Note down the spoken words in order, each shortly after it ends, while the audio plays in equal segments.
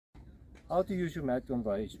How to use your MadKon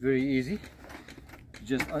wire? It's very easy.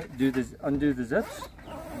 You just undo the zips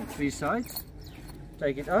on 3 sides.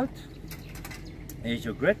 Take it out. There's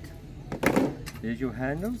your grit. There's your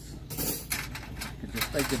handles. You can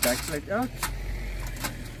just take the back plate out.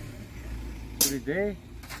 Put it there.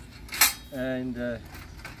 And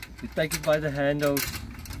you take it by the handles,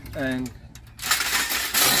 and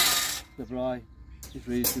the braai is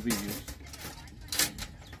ready to be used.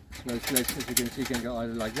 Those plates, as you can see, can go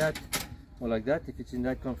either like that or like that. If it's in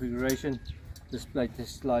that configuration, this plate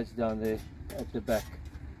just slides down there at the back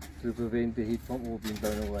to prevent the heat from all being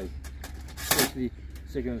blown away, especially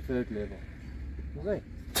second and third level. Okay,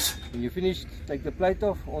 when you're finished, take the plate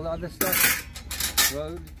off, all the other stuff,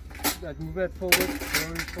 roll that, move that forward,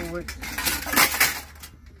 roll it forward,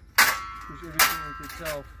 push everything into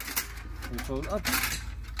itself, and fold up,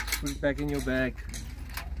 put it back in your bag.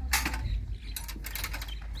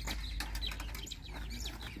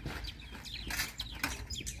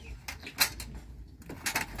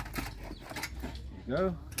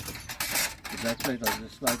 Go. The back plate I'll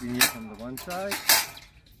just slide in here from the one side,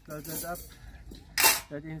 close that up,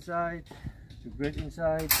 that inside, the grit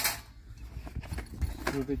inside,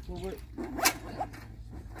 move it forward,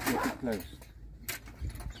 get it closed.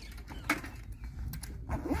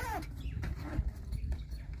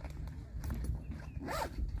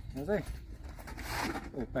 Okay,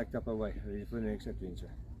 all packed up away, ready for the next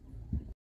adventure.